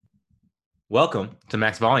Welcome to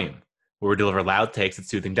Max Volume, where we deliver loud takes at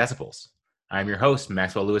soothing decibels. I'm your host,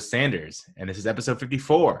 Maxwell Lewis Sanders, and this is episode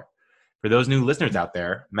 54. For those new listeners out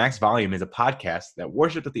there, Max Volume is a podcast that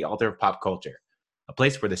worships at the altar of pop culture, a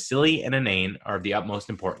place where the silly and inane are of the utmost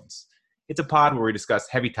importance. It's a pod where we discuss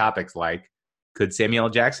heavy topics like, could Samuel L.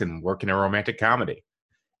 Jackson work in a romantic comedy?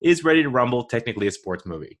 Is Ready to Rumble technically a sports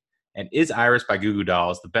movie? And is Iris by Goo Goo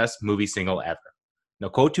Dolls the best movie single ever? No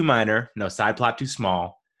quote too minor, no side plot too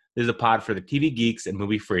small. This is a pod for the TV geeks and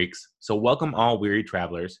movie freaks, so welcome all weary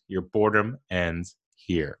travelers. Your boredom ends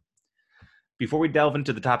here. Before we delve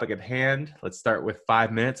into the topic at hand, let's start with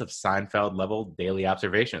 5 minutes of Seinfeld-level daily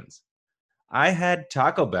observations. I had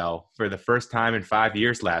Taco Bell for the first time in 5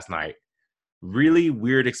 years last night. Really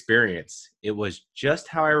weird experience. It was just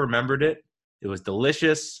how I remembered it. It was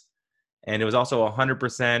delicious, and it was also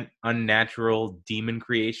 100% unnatural demon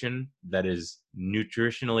creation that is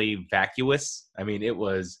nutritionally vacuous. I mean,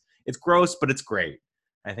 it's gross, but it's great.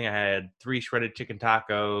 I think I had 3 shredded chicken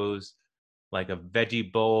tacos, like a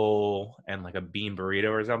veggie bowl, and like a bean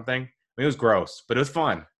burrito or something. I mean, it was gross, but it was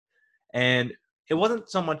fun. And it wasn't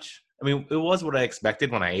so much, it was what I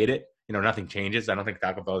expected when I ate it. Nothing changes. I don't think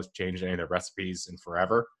Taco Bell has changed any of their recipes in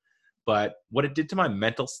forever. But what it did to my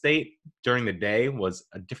mental state during the day was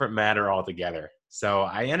a different matter altogether. So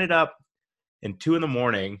I ended up in 2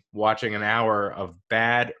 a.m. watching an hour of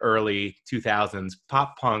bad early 2000s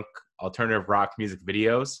pop punk alternative rock music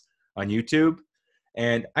videos on YouTube.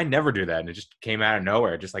 And I never do that. And it just came out of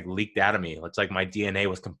nowhere. It just like leaked out of me. It's like my DNA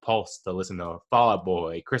was compulsed to listen to Fall Out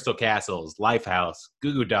Boy, Crystal Castles, Lifehouse,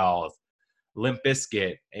 Goo Goo Dolls, Limp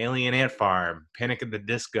Bizkit, Alien Ant Farm, Panic at the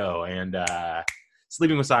Disco, and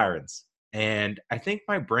Sleeping with Sirens. And I think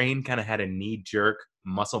my brain kind of had a knee-jerk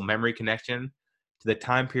muscle memory connection to the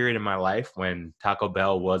time period in my life when Taco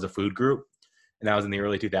Bell was a food group. And that was in the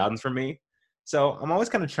early 2000s for me. So I'm always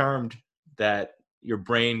kind of charmed that your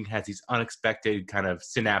brain has these unexpected kind of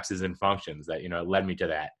synapses and functions that, led me to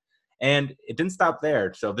that. And it didn't stop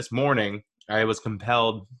there. So this morning, I was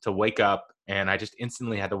compelled to wake up and I just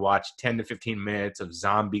instantly had to watch 10 to 15 minutes of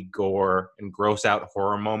zombie gore and gross out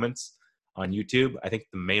horror moments on YouTube. I think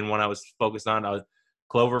the main one I was focused on was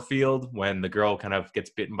Cloverfield, when the girl kind of gets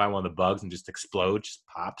bitten by one of the bugs and just explodes, just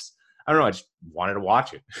pops. I don't know, I just wanted to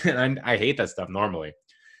watch it. And I hate that stuff normally.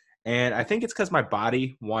 And I think it's because my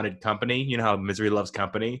body wanted company. You know how misery loves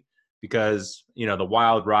company? Because, the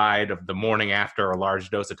wild ride of the morning after a large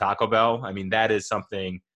dose of Taco Bell, that is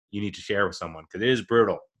something you need to share with someone because it is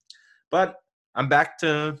brutal. But I'm back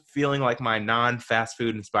to feeling like my non-fast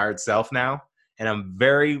food inspired self now. And I'm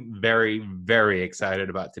very, very, very excited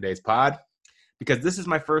about today's pod because this is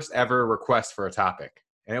my first ever request for a topic.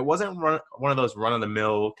 And it wasn't one of those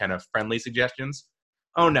run-of-the-mill kind of friendly suggestions.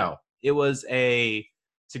 Oh, no. It was a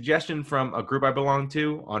suggestion from a group I belong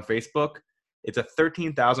to on Facebook. It's a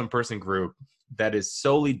 13,000 person group that is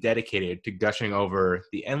solely dedicated to gushing over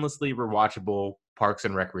the endlessly rewatchable Parks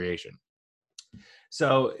and Recreation.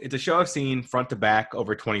 So it's a show I've seen front to back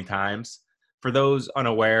over 20 times. For those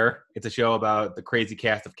unaware, it's a show about the crazy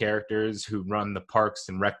cast of characters who run the Parks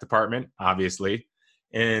and Rec department, obviously,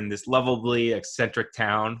 in this lovably eccentric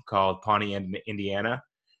town called Pawnee, Indiana.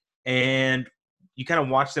 And you kind of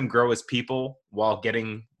watch them grow as people while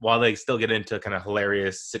they still get into kind of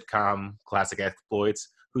hilarious sitcom classic exploits.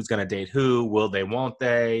 Who's going to date who? Will they, won't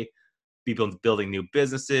they? People building new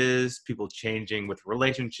businesses, people changing with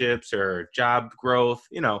relationships or job growth.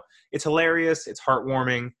 It's hilarious. It's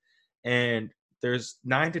heartwarming. And there's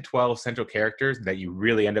 9 to 12 central characters that you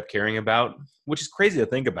really end up caring about, which is crazy to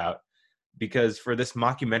think about because for this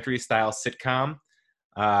mockumentary style sitcom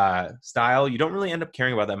style, you don't really end up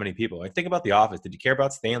caring about that many people. I think about The Office. Did you care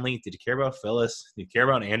about Stanley? Did you care about Phyllis? Did you care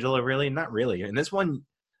about Angela? Really? Not really. And this one,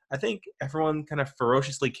 I think everyone kind of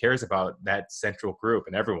ferociously cares about that central group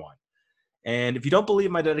and everyone. And if you don't believe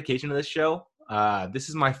my dedication to this show, this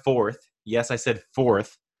is my fourth, yes, I said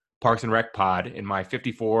fourth, Parks and Rec pod in my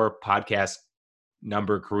 54 podcast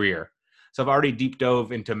number career. So I've already deep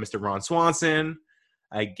dove into Mr. Ron Swanson.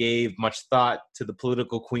 I gave much thought to the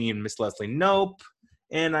political queen, Miss Leslie Knope.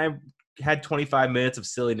 And I had 25 minutes of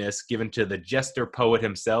silliness given to the jester poet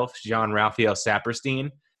himself, Jean-Raphael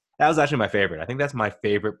Saperstein. That was actually my favorite. I think that's my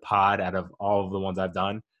favorite pod out of all of the ones I've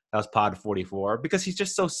done. That was pod 44 because he's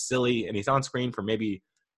just so silly and he's on screen for maybe,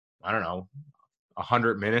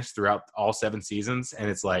 100 minutes throughout all 7 seasons. And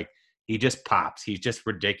it's like, he just pops. He's just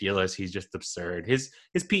ridiculous. He's just absurd. His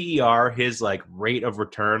PER, his like rate of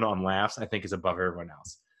return on laughs, I think is above everyone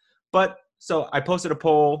else. But so I posted a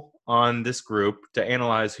poll on this group to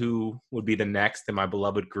analyze who would be the next in my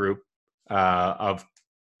beloved group of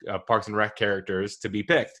Parks and Rec characters to be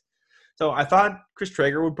picked. So I thought Chris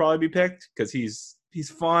Traeger would probably be picked because he's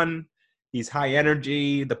fun, he's high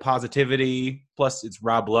energy, the positivity. Plus, it's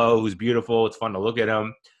Rob Lowe, who's beautiful. It's fun to look at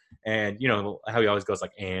him, and you know how he always goes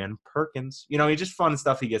like Ann Perkins. You know, he's just fun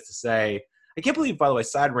stuff he gets to say. I can't believe, by the way,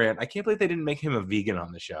 side rant. I can't believe they didn't make him a vegan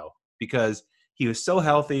on the show because he was so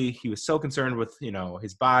healthy. He was so concerned with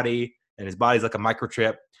his body, and his body's like a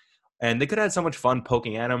microchip. And they could have had so much fun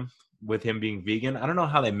poking at him with him being vegan. I don't know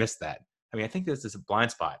how they missed that. I mean, I think this is a blind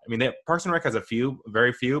spot. I mean, Parks and Rec has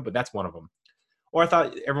very few, but that's one of them. Or I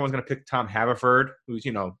thought everyone's going to pick Tom Haverford, who's,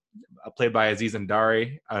 played by Aziz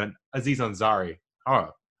Ansari. Oh,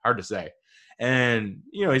 hard to say. And,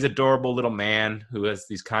 he's an adorable little man who has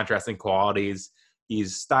these contrasting qualities.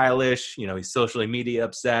 He's stylish, he's socially media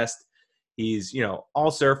obsessed. He's,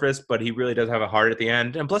 all surface, but he really does have a heart at the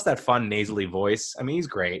end. And plus that fun nasally voice. I mean, he's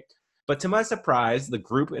great. But to my surprise, the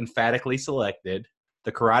group emphatically selected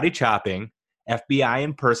the karate chopping, FBI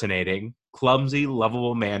impersonating, clumsy,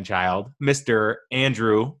 lovable man-child, Mr.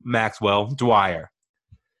 Andrew Maxwell Dwyer.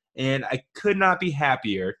 And I could not be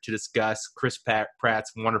happier to discuss Chris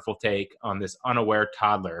Pratt's wonderful take on this unaware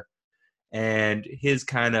toddler and his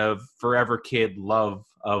kind of forever kid love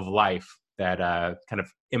of life that kind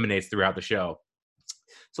of emanates throughout the show.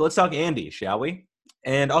 So let's talk Andy, shall we?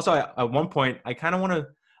 And also, at one point, I want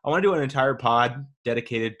to do an entire pod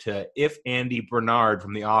dedicated to if Andy Bernard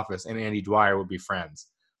from The Office and Andy Dwyer would be friends.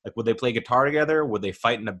 Like, would they play guitar together? Would they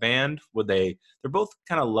fight in a band? They're both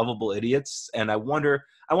kind of lovable idiots. And I want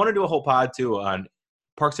to do a whole pod too on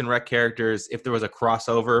Parks and Rec characters. If there was a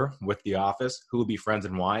crossover with The Office, who would be friends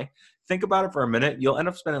and why? Think about it for a minute. You'll end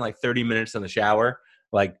up spending like 30 minutes in the shower,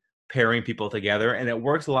 like pairing people together. And it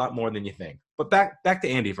works a lot more than you think. But back to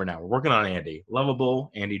Andy for now. We're working on Andy. Lovable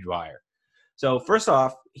Andy Dwyer. So first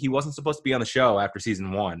off, he wasn't supposed to be on the show after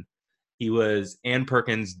season 1. He was Ann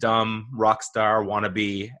Perkins' dumb rockstar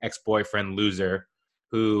wannabe ex-boyfriend loser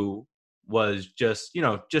who was just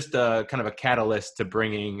a kind of a catalyst to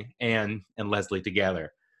bringing Ann and Leslie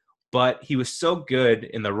together. But he was so good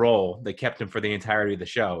in the role, they kept him for the entirety of the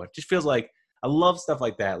show. It just feels like I love stuff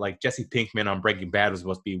like that. Like Jesse Pinkman on Breaking Bad was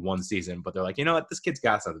supposed to be one season, but they're like, you know what? This kid's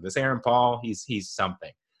got something. This Aaron Paul, he's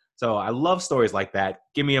something. So I love stories like that.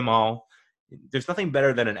 Give me them all. There's nothing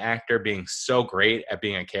better than an actor being so great at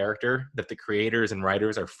being a character that the creators and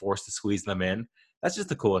writers are forced to squeeze them in. That's just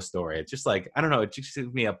the coolest story. It's just like, I don't know, it just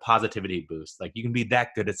gives me a positivity boost. Like, you can be that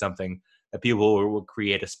good at something that people will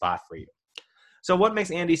create a spot for you. So what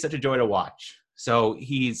makes Andy such a joy to watch? So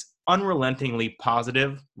he's unrelentingly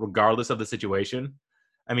positive regardless of the situation.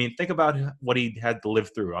 I mean, think about what he had to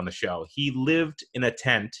live through on the show. He lived in a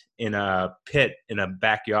tent in a pit in a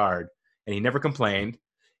backyard, and he never complained.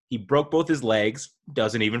 He broke both his legs,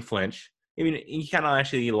 doesn't even flinch. I mean, he kind of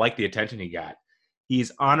actually liked the attention he got.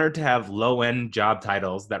 He's honored to have low-end job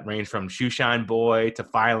titles that range from shoeshine boy to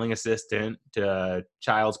filing assistant to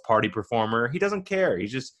child's party performer. He doesn't care.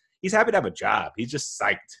 He's happy to have a job. He's just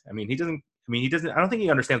psyched. I don't think he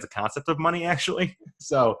understands the concept of money, actually.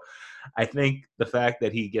 So I think the fact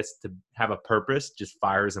that he gets to have a purpose just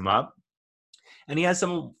fires him up. And he has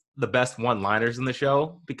some of the best one-liners in the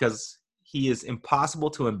show because he is impossible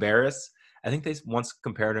to embarrass. I think they once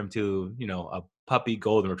compared him to, a puppy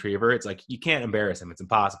golden retriever. It's like, you can't embarrass him. It's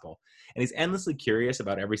impossible. And he's endlessly curious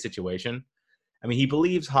about every situation. I mean, he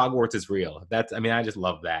believes Hogwarts is real. I just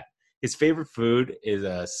love that. His favorite food is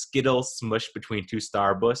a Skittle smushed between two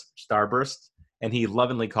Starbursts, and he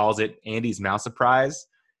lovingly calls it Andy's Mouse Surprise.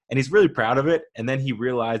 And he's really proud of it. And then he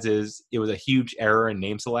realizes it was a huge error in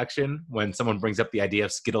name selection when someone brings up the idea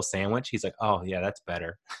of Skittle sandwich. He's like, oh yeah, that's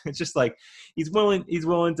better. It's just like he's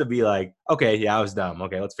willing to be like, okay, yeah, I was dumb.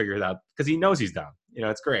 Okay, let's figure it out. Because he knows he's dumb.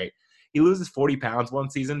 It's great. He loses 40 pounds one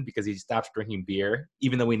season because he stops drinking beer,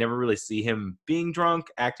 even though we never really see him being drunk,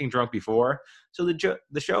 acting drunk before. So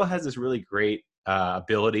the show has this really great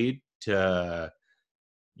ability to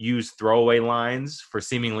use throwaway lines for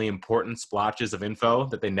seemingly important splotches of info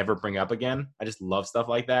that they never bring up again. I just love stuff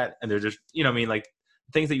like that. And they're just, like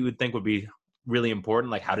things that you would think would be really important.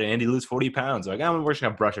 Like, how did Andy lose 40 pounds? Like, we're just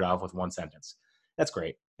going to brush it off with one sentence. That's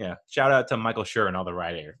great. Yeah. Shout out to Michael Schur and all the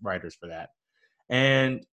writers for that.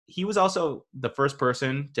 And he was also the first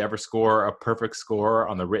person to ever score a perfect score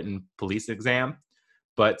on the written police exam,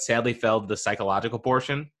 but sadly failed the psychological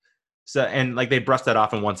portion. So, and like they brushed that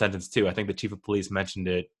off in one sentence too. I think the chief of police mentioned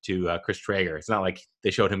it to Chris Traeger. It's not like they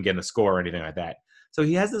showed him getting a score or anything like that. So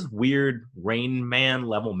he has this weird Rain Man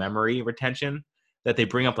level memory retention that they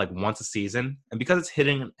bring up like once a season. And because it's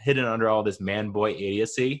hidden under all this man boy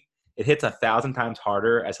idiocy, it hits 1,000 times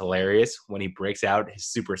harder as hilarious when he breaks out his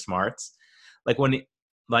super smarts. Like when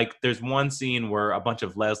like there's one scene where a bunch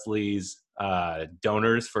of Leslie's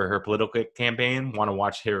donors for her political campaign want to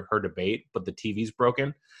watch her debate, but the TV's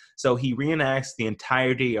broken. So he reenacts the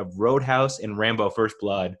entirety of Roadhouse and Rambo First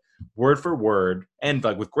Blood, word for word, and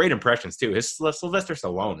like with great impressions too. His Sylvester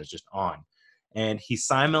Stallone is just on. And he's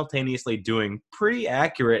simultaneously doing pretty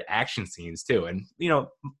accurate action scenes too. And,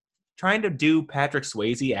 trying to do Patrick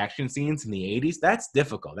Swayze action scenes in the 80s, that's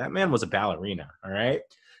difficult. That man was a ballerina, all right?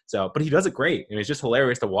 So, but he does it great. And it's just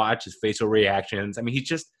hilarious to watch his facial reactions. I mean, he's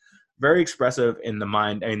just very expressive in the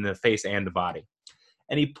mind, in the face and the body.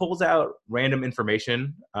 And he pulls out random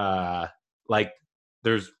information. Like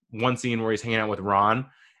there's one scene where he's hanging out with Ron,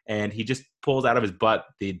 and he just pulls out of his butt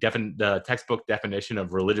the textbook definition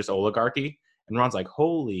of religious oligarchy. And Ron's like,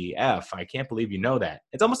 "Holy F, I can't believe you know that."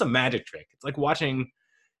 It's almost a magic trick. It's like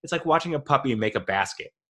watching a puppy make a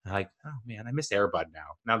basket. I'm like, oh man, I miss Air Bud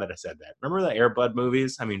now that I said that. Remember the Air Bud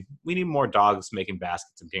movies? I mean, we need more dogs making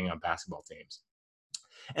baskets and being on basketball teams.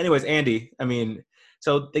 Anyways, Andy,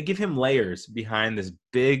 so they give him layers behind this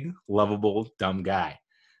big, lovable, dumb guy.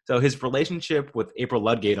 So his relationship with April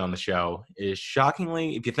Ludgate on the show is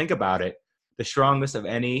shockingly, if you think about it, the strongest of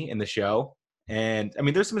any in the show. And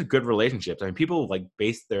there's some good relationships. People like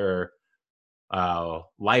base their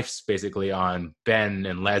lives basically on Ben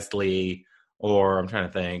and Leslie, or I'm trying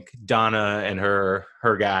to think, Donna and her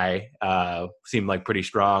guy seem like pretty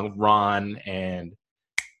strong. Ron and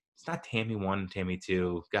it's not Tammy 1, Tammy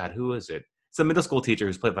 2. God, who is it? It's the middle school teacher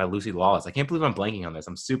who's played by Lucy Lawless. I can't believe I'm blanking on this.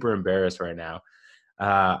 I'm super embarrassed right now.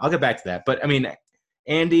 I'll get back to that. But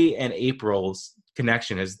Andy and April's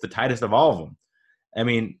connection is the tightest of all of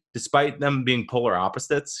them. Despite them being polar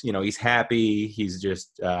opposites, he's happy, he's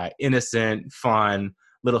just innocent, fun,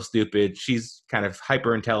 little stupid. She's kind of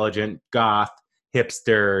hyper intelligent, goth,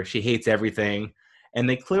 hipster. She hates everything. And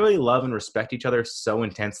they clearly love and respect each other so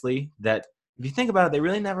intensely that if you think about it, they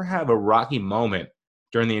really never have a rocky moment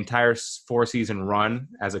during the entire 4-season run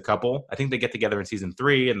as a couple. I think they get together in season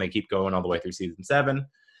 3 and they keep going all the way through season 7.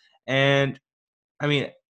 And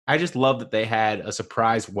I just love that they had a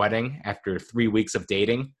surprise wedding after 3 weeks of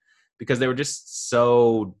dating, because they were just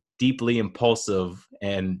so deeply impulsive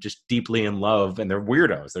and just deeply in love, and they're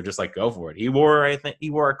weirdos. They're just like, go for it. He wore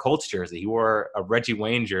a Colts jersey. He wore a Reggie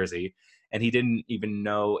Wayne jersey, and he didn't even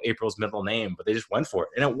know April's middle name, but they just went for it,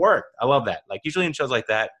 and it worked. I love that. Like usually in shows like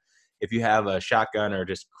that, if you have a shotgun or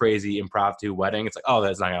just crazy impromptu wedding, it's like, oh,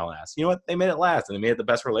 that's not going to last. You know what? They made it last, and they made it the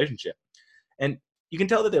best relationship. And you can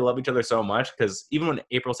tell that they love each other so much, because even when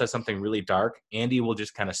April says something really dark, Andy will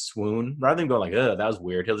just kind of swoon. Rather than go like, oh, that was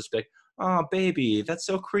weird, he'll just be like, oh, baby, that's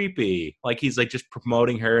so creepy. Like he's like just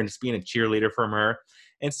promoting her and just being a cheerleader from her.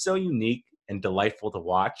 And it's so unique and delightful to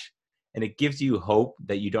watch. And it gives you hope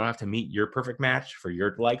that you don't have to meet your perfect match for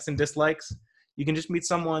your likes and dislikes. You can just meet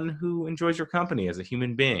someone who enjoys your company as a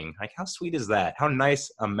human being. Like, how sweet is that? How nice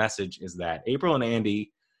a message is that? April and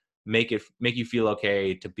Andy make you feel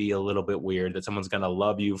okay to be a little bit weird, that someone's going to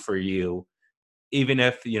love you for you, even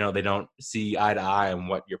if, they don't see eye to eye on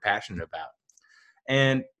what you're passionate about.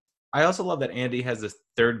 And I also love that Andy has this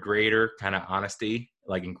third grader kind of honesty,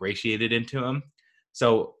 like ingratiated into him.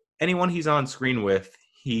 So anyone he's on screen with,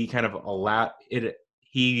 he kind of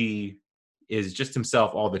he is just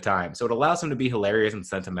himself all the time. So it allows him to be hilarious and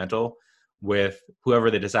sentimental with whoever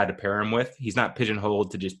they decide to pair him with. He's not pigeonholed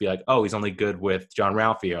to just be like, oh, he's only good with John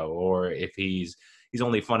Ralphio, or if he's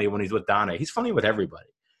only funny when he's with Donna. He's funny with everybody.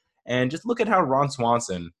 And just look at how Ron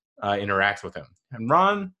Swanson interacts with him. And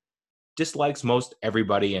Ron dislikes most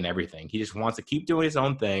everybody and everything. He just wants to keep doing his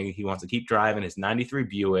own thing. He wants to keep driving his 93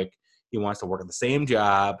 Buick. He wants to work at the same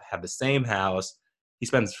job, have the same house. He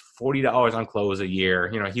spends $40 on clothes a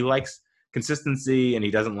year. He likes consistency, and he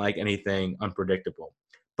doesn't like anything unpredictable.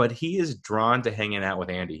 But he is drawn to hanging out with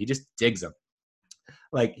Andy. He just digs him.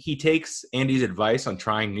 Like, he takes Andy's advice on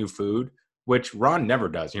trying new food, which Ron never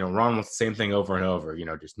does. Ron wants the same thing over and over,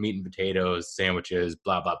 just meat and potatoes, sandwiches,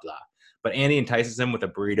 blah, blah, blah. But Andy entices him with a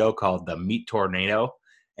burrito called the Meat Tornado.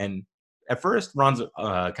 And at first, Ron's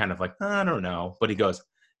kind of like, I don't know. But he goes,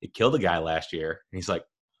 it killed a guy last year. And he's like,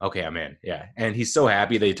 okay, I'm in. Yeah. And he's so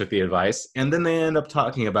happy that he took the advice. And then they end up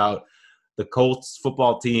talking about the Colts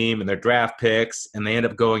football team and their draft picks. And they end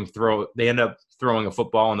up throwing a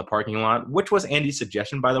football in the parking lot, which was Andy's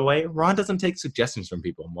suggestion, by the way. Ron doesn't take suggestions from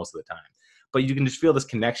people most of the time. But you can just feel this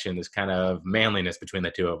connection, this kind of manliness between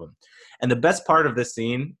the two of them. And the best part of this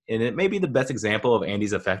scene, and it may be the best example of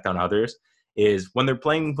Andy's effect on others, is when they're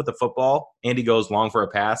playing with the football, Andy goes long for a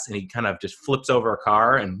pass, and he kind of just flips over a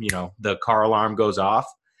car, and, the car alarm goes off.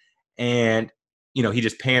 And, he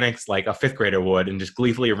just panics like a fifth grader would and just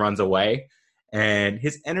gleefully runs away. And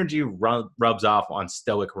his energy rubs off on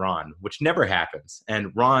stoic Ron, which never happens.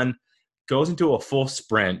 And Ron goes into a full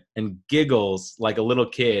sprint and giggles like a little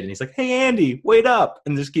kid. And he's like, "Hey, Andy, wait up."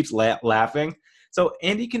 And just keeps laughing. So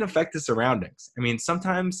Andy can affect his surroundings. I mean,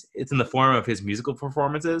 sometimes it's in the form of his musical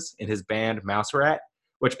performances in his band Mouse Rat,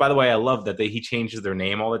 which, by the way, I love that he changes their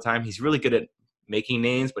name all the time. He's really good at making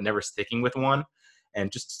names, but never sticking with one.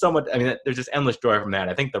 And just so much, I mean, there's just endless joy from that.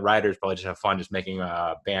 I think the writers probably just have fun just making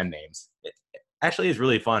band names. It actually is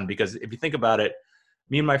really fun because if you think about it,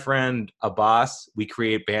 me and my friend Abbas, we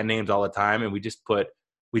create band names all the time, and we just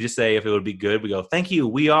say if it would be good, we go, "Thank you,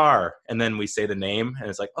 we are," and then we say the name, and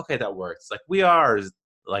it's like, okay, that works. It's like, "We are," is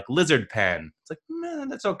like Lizard Pen. It's like, man,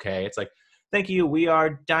 that's okay. It's like, "Thank you, we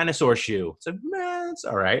are Dinosaur Shoe." It's like, man, it's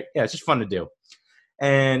all right. Yeah, it's just fun to do.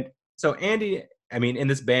 And so Andy, I mean, in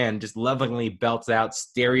this band, just lovingly belts out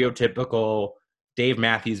stereotypical Dave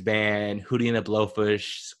Matthews Band, Hootie and the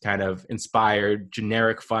Blowfish kind of inspired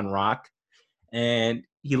generic fun rock. And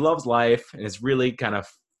he loves life, and it's really kind of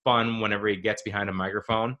fun whenever he gets behind a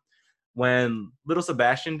microphone. When little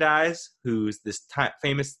Sebastian dies, who's this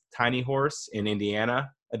famous tiny horse in Indiana,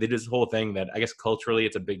 they did this whole thing that I guess culturally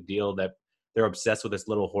it's a big deal that they're obsessed with this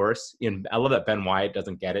little horse. And I love that Ben Wyatt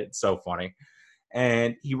doesn't get it. It's so funny.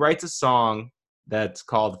 And he writes a song that's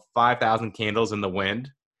called 5,000 Candles in the Wind.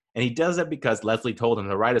 And he does it because Leslie told him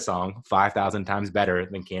to write a song 5,000 times better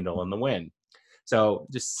than Candle in the Wind. So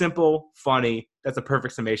just simple, funny. That's a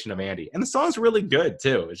perfect summation of Andy. And the song's really good,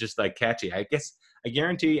 too. It's just like catchy. I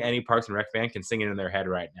guarantee any Parks and Rec fan can sing it in their head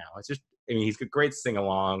right now. It's just, I mean, he's a great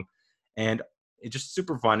sing-along. And it's just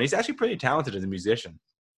super fun. He's actually pretty talented as a musician.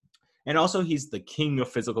 And also, he's the king of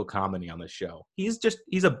physical comedy on the show. He's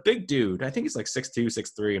a big dude. I think he's like 6'2",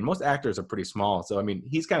 6'3", and most actors are pretty small. So, I mean,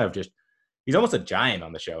 he's almost a giant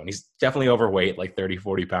on the show. And he's definitely overweight, like 30,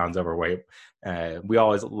 40 pounds overweight. We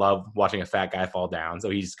always love watching a fat guy fall down. So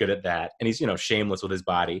he's good at that. And he's, shameless with his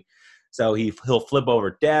body. So he'll flip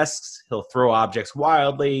over desks. He'll throw objects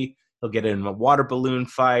wildly. He'll get in water balloon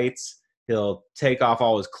fights. He'll take off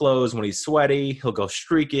all his clothes when he's sweaty. He'll go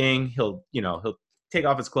streaking. He'll take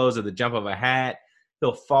off his clothes at the jump of a hat.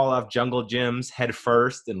 He'll fall off jungle gyms head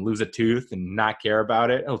first and lose a tooth and not care about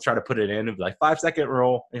it. He'll try to put it in and be like, 5-second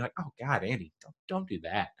rule. And you're like, oh God, Andy, don't do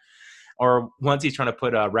that. Or once he's trying to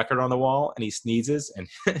put a record on the wall and he sneezes and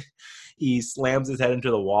he slams his head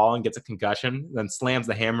into the wall and gets a concussion, then slams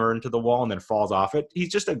the hammer into the wall and then falls off it. He's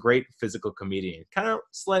just a great physical comedian. Kind of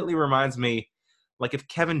slightly reminds me like if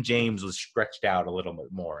Kevin James was stretched out a little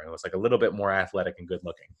bit more and was like a little bit more athletic and good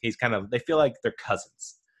looking. They feel like they're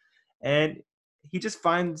cousins. And he just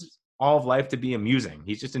finds all of life to be amusing.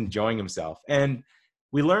 He's just enjoying himself. And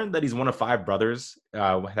we learned that he's one of 5 brothers.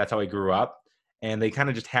 That's how he grew up. And they kind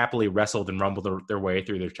of just happily wrestled and rumbled their way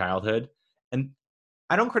through their childhood. And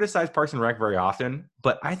I don't criticize Parks and Rec very often,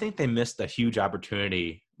 but I think they missed a huge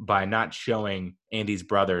opportunity by not showing Andy's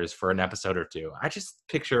brothers for an episode or two. I just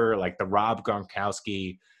picture like the Rob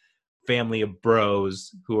Gronkowski family of bros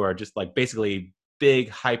who are just like basically big,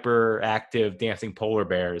 hyperactive dancing polar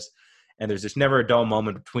bears. And there's just never a dull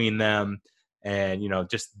moment between them. And,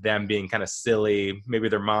 just them being kind of silly. Maybe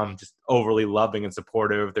their mom just overly loving and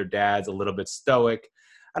supportive. Their dad's a little bit stoic.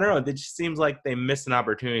 I don't know. It just seems like they missed an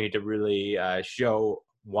opportunity to really show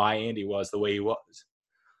why Andy was the way he was.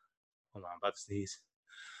 Hold on, I'm about to sneeze.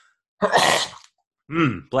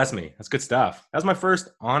 Bless me. That's good stuff. That was my first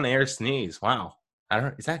on-air sneeze. Wow.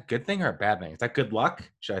 Is that a good thing or a bad thing? Is that good luck?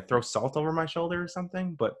 Should I throw salt over my shoulder or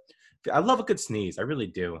something? But I love a good sneeze. I really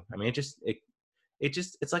do. I mean,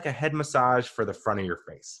 it's like a head massage for the front of your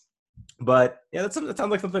face. But yeah, that sounds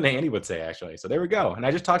like something Andy would say, actually. So there we go. And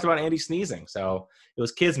I just talked about Andy sneezing. So it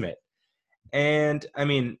was kismet. And I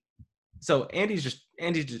mean, so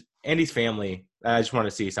Andy's family. I just want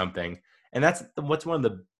to see something. And that's what's one of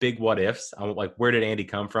the big what ifs. Like, where did Andy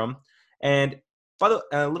come from? And by the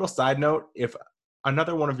a little side note, if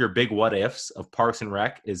another one of your big what ifs of Parks and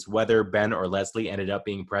Rec is whether Ben or Leslie ended up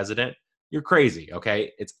being president, you're crazy,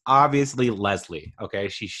 okay? It's obviously Leslie, okay?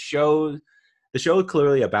 The show is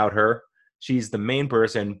clearly about her. She's the main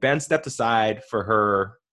person. Ben stepped aside for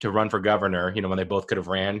her to run for governor, when they both could have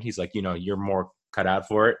ran. He's like, you're more cut out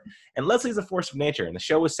for it. And Leslie's a force of nature, and the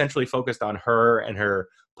show was centrally focused on her and her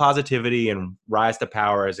positivity and rise to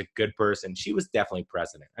power as a good person. She was definitely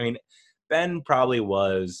president. I mean, Ben probably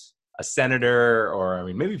was a senator or,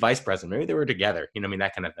 maybe vice president. Maybe they were together,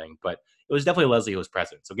 that kind of thing. But it was definitely Leslie who was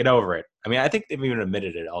president. So get over it. I mean, I think they've even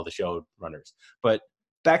admitted it, all the show runners. But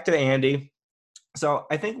back to Andy. So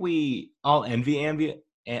I think we all envy Andy.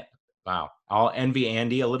 I'll envy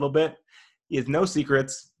Andy a little bit. He has no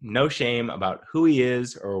secrets, no shame about who he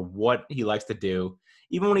is or what he likes to do.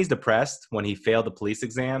 Even when he's depressed, when he failed the police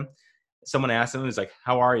exam, someone asked him, he's like,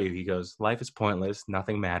 how are you? He goes, life is pointless,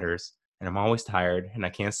 nothing matters, and I'm always tired, and I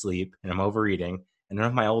can't sleep, and I'm overeating, and none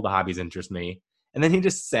of my old hobbies interest me. And then he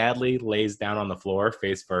just sadly lays down on the floor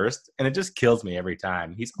face first, and it just kills me every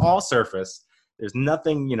time. He's all surface. There's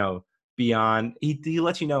nothing, beyond. He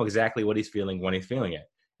lets you know exactly what he's feeling when he's feeling it.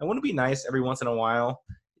 And wouldn't it be nice every once in a while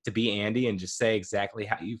to be Andy and just say exactly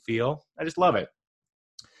how you feel? I just love it.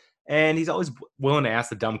 And he's always willing to ask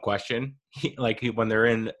the dumb question. When they're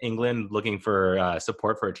in England looking for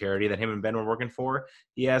support for a charity that him and Ben were working for,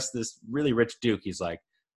 he asked this really rich duke, he's like,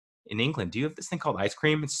 in England, do you have this thing called ice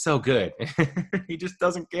cream? It's so good. He just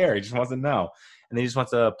doesn't care. He just wants to know. And then he just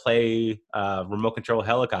wants to play remote control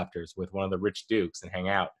helicopters with one of the rich dukes and hang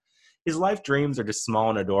out. His life dreams are just small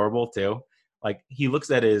and adorable too. Like, he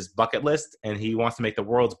looks at his bucket list and he wants to make the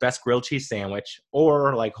world's best grilled cheese sandwich,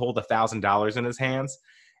 or like hold $1,000 in his hands.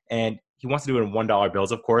 And he wants to do it in $1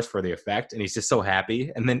 bills, of course, for the effect. And he's just so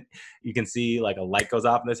happy. And then you can see like a light goes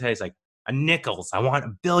off in his head. He's like, a nickels. I want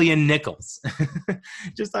 1 billion nickels.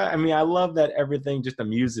 I love that everything just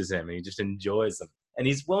amuses him and he just enjoys them. And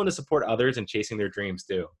he's willing to support others in chasing their dreams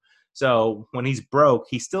too. So when he's broke,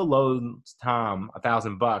 he still loans Tom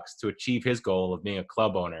 $1,000 to achieve his goal of being a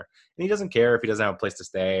club owner. And he doesn't care if he doesn't have a place to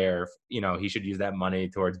stay, or if, he should use that money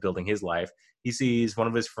towards building his life. He sees one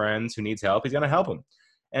of his friends who needs help. He's going to help him.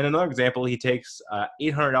 And another example, he takes an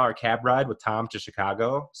 $800 cab ride with Tom to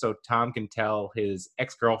Chicago so Tom can tell his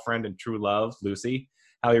ex-girlfriend and true love, Lucy,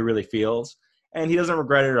 how he really feels. And he doesn't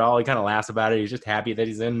regret it at all. He kind of laughs about it. He's just happy that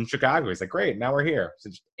he's in Chicago. He's like, great, now we're here. So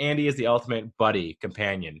Andy is the ultimate buddy,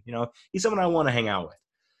 companion. He's someone I want to hang out with.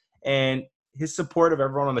 And his support of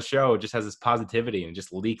everyone on the show just has this positivity and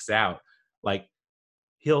just leaks out. Like,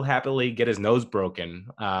 he'll happily get his nose broken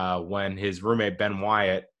when his roommate, Ben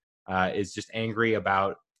Wyatt, is just angry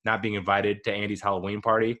about not being invited to Andy's Halloween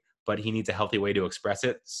party, but he needs a healthy way to express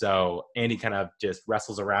it. So Andy kind of just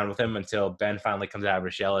wrestles around with him until Ben finally comes out of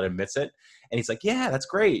his shell and admits it. And he's like, yeah, that's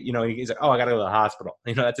great. He's like, oh, I got to go to the hospital.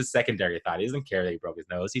 That's his secondary thought. He doesn't care that he broke his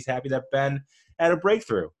nose. He's happy that Ben had a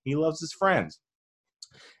breakthrough. He loves his friends.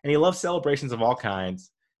 And he loves celebrations of all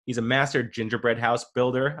kinds. He's a master gingerbread house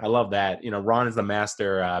builder. I love that. Ron is the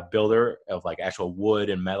master builder of like actual wood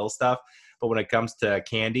and metal stuff. But when it comes to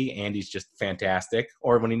candy, Andy's just fantastic.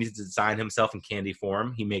 Or when he needs to design himself in candy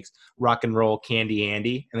form, he makes rock and roll candy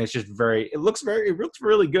Andy. And it's just it looks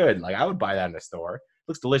really good. Like, I would buy that in a store. It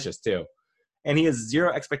looks delicious too. And he has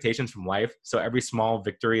zero expectations from life. So every small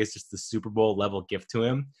victory is just the Super Bowl level gift to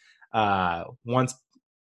him. Once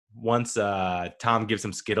Tom gives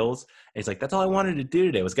him Skittles, and he's like, that's all I wanted to do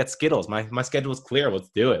today was get Skittles. My schedule is clear. Let's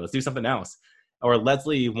do it. Let's do something else. Or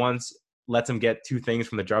Leslie once lets him get 2 things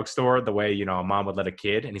from the drugstore the way, a mom would let a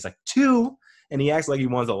kid. And he's like, 2? And he acts like he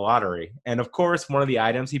won the lottery. And of course, one of the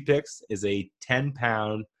items he picks is a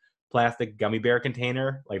 10-pound plastic gummy bear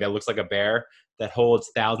container, like that looks like a bear, that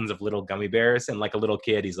holds thousands of little gummy bears. And like a little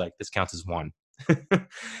kid, he's like, this counts as 1.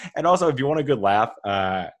 And also, if you want a good laugh,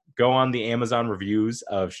 go on the Amazon reviews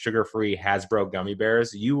of sugar-free Hasbro gummy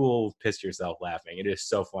bears. You will piss yourself laughing. It is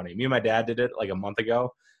so funny. Me and my dad did it like a month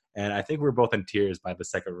ago, and I think we were both in tears by the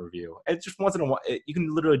second review. It's just once in a while. You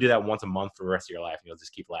can literally do that once a month for the rest of your life, and you'll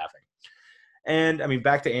just keep laughing. And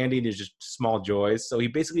back to Andy, there's just small joys. So he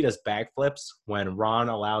basically does backflips when Ron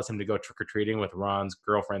allows him to go trick-or-treating with Ron's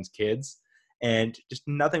girlfriend's kids. And just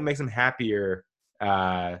nothing makes him happier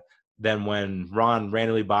than when Ron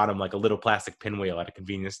randomly bought him like a little plastic pinwheel at a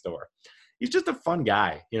convenience store. He's just a fun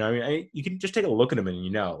guy. You can just take a look at him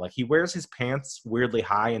and like, he wears his pants weirdly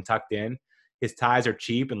high and tucked in. His ties are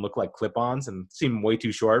cheap and look like clip-ons and seem way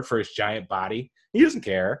too short for his giant body. He doesn't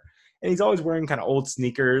care. And he's always wearing kind of old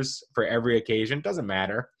sneakers for every occasion. Doesn't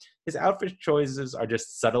matter. His outfit choices are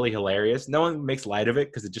just subtly hilarious. No one makes light of it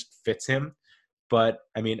because it just fits him. But,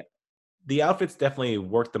 the outfits definitely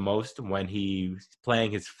work the most when he's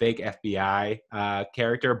playing his fake FBI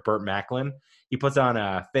character, Burt Macklin. He puts on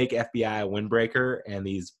a fake FBI windbreaker and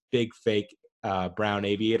these big fake brown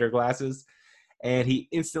aviator glasses. And he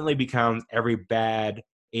instantly becomes every bad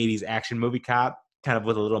 80s action movie cop, kind of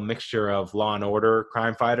with a little mixture of Law and Order,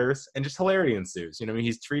 crime fighters, and just hilarity ensues.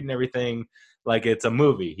 He's treating everything like it's a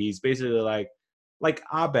movie. He's basically like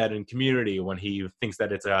Abed in Community when he thinks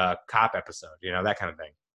that it's a cop episode, that kind of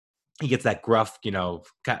thing. He gets that gruff,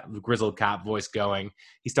 grizzled cop voice going.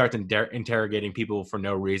 He starts interrogating people for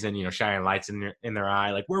no reason, shining lights in their eye,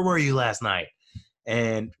 like, where were you last night?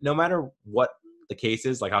 And no matter what the case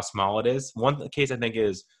is, like how small it is, one case I think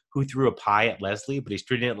is who threw a pie at Leslie, but he's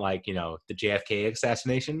treating it like, the JFK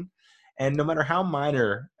assassination. And no matter how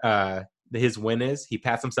minor his win is, he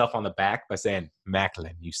pats himself on the back by saying,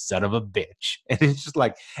 "Macklin, you son of a bitch." And it's just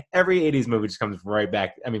like every 80s movie just comes right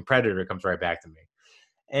back. I mean, Predator comes right back to me.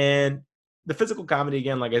 And the physical comedy,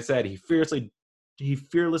 again, like I said, he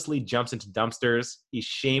fearlessly jumps into dumpsters. He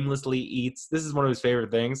shamelessly eats. This is one of his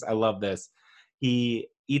favorite things. I love this. He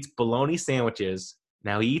eats bologna sandwiches.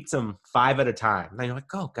 Now he eats them 5 at a time. Now you're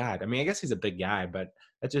like, oh God. I mean, I guess he's a big guy, but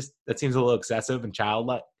that seems a little excessive and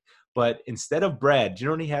childlike. But instead of bread, do you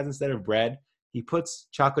know what he has instead of bread? He puts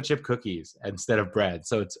chocolate chip cookies instead of bread.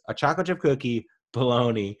 So it's a chocolate chip cookie,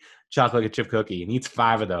 bologna, chocolate chip cookie, and eats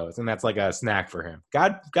 5 of those, and that's like a snack for him.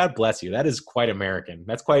 God bless you. That is quite American.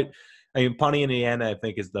 That's quite. I mean, Pawnee, Indiana, I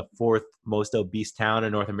think, is the 4th most obese town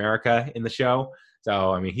in North America in the show.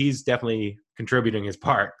 So, I mean, he's definitely contributing his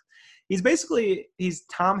part. He's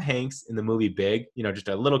Tom Hanks in the movie Big, just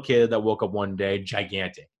a little kid that woke up one day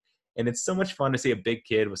gigantic. And it's so much fun to see a big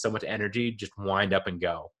kid with so much energy just wind up and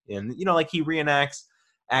go. And, like he reenacts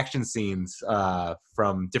action scenes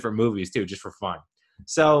from different movies too, just for fun.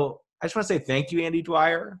 So I just want to say thank you, Andy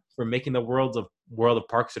Dwyer, for making the world of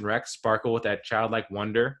Parks and Rec sparkle with that childlike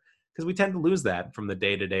wonder, because we tend to lose that from the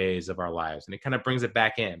day-to-days of our lives, and it kind of brings it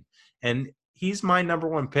back in. And he's my number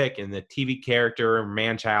 1 pick in the TV character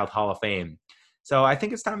man-child Hall of Fame. So I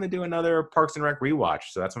think it's time to do another Parks and Rec rewatch.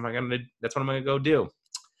 So that's what I'm going to go do.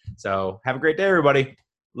 So have a great day, everybody.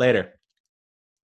 Later.